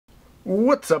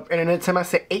What's up, Internet? Time I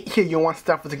say 8 here. You want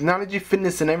stuff with technology,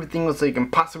 fitness, and everything else that you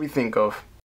can possibly think of.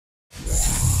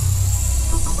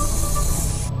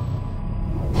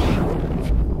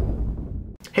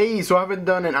 Hey, so I haven't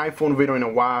done an iPhone video in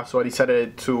a while, so I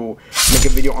decided to make a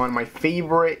video on my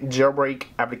favorite jailbreak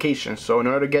application. So in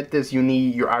order to get this, you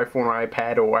need your iPhone or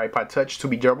iPad or iPod Touch to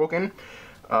be jailbroken.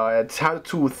 It's how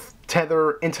to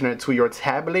tether internet to your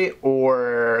tablet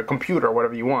or computer,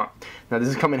 whatever you want. Now this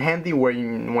is come in handy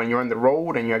when you're on the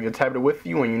road and you have your tablet with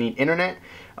you and you need internet.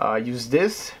 Use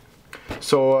this.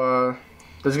 So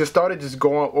let's get started. Just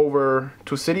go over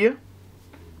to Cydia.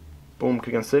 Boom,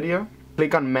 click on Cydia.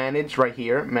 Click on Manage right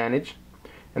here, Manage,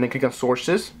 and then click on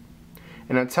Sources.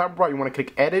 And on the top right, you want to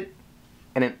click Edit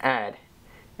and then Add.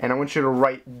 And I want you to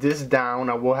write this down.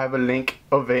 I will have a link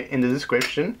of it in the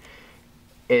description.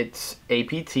 It's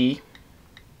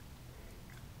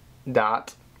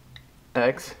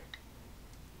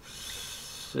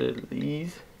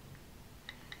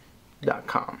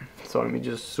apt.xcellies.com. So let me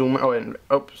just zoom in. Oh, and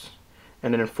oops,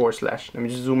 and then a / Let me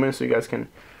just zoom in so you guys can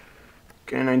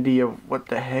get an idea of what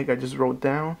the heck I just wrote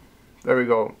down. There we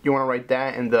go. You want to write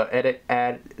that in the Edit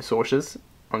Add Sources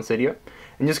on Cydia,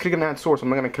 and just click on that source. I'm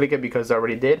not gonna click it because I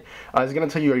already did. It's gonna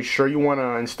tell you, are you sure you want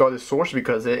to install this source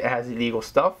because it has illegal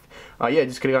stuff? Yeah,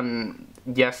 just click on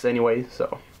yes anyway.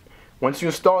 So once you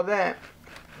install that,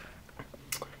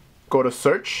 go to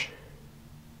search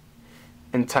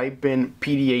and type in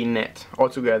PDANet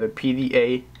altogether,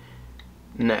 PDANet,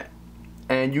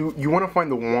 and you want to find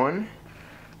the one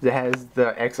that has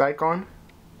the X icon,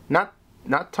 not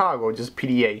toggle, just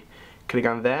PDA. Click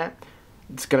on that.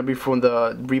 It's gonna be from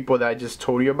the repo that I just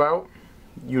told you about.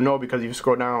 You know, because if you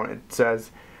scroll down, it says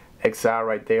XR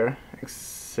right there,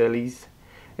 Xcellies,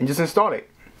 and just install it.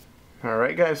 All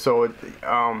right, guys. So it's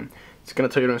gonna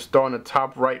tell you to install in the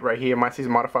top right here. It might say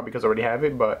modify because I already have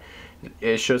it, but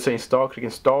it should say install. Click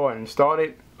install and install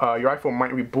it. Your iPhone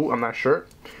might reboot. I'm not sure.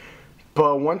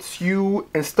 But once you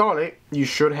install it, you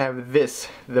should have this,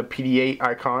 the PDA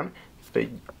icon, the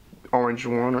orange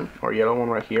one or yellow one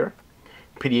right here,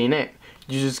 PDANet.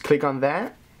 You just click on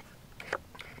that.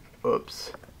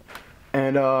 Oops.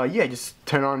 And yeah, just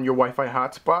turn on your Wi-Fi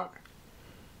hotspot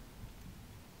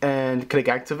and click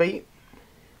activate.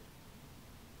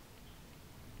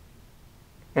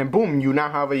 And boom, you now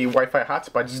have a Wi-Fi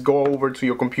hotspot. Just go over to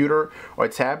your computer or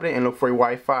tablet and look for a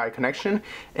Wi-Fi connection,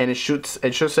 and it should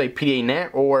say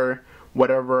PDANet or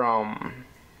whatever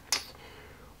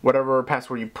whatever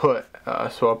password you put.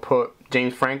 So I'll put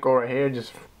James Franco right here.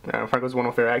 Just Franco's one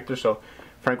of my favorite actors, so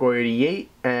Franco88,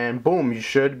 and boom, you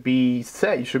should be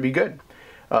set. You should be good.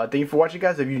 Thank you for watching,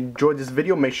 guys. If you enjoyed this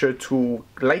video, make sure to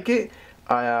like it.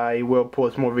 I will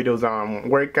post more videos on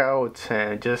workouts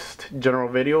and just general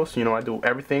videos. You know, I do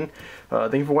everything.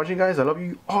 Thank you for watching, guys. I love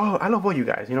you. Oh, I love all you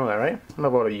guys. You know that, right? I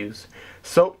love all of you.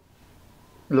 So,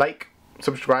 like,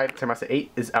 subscribe. Time I say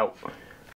 8 is out.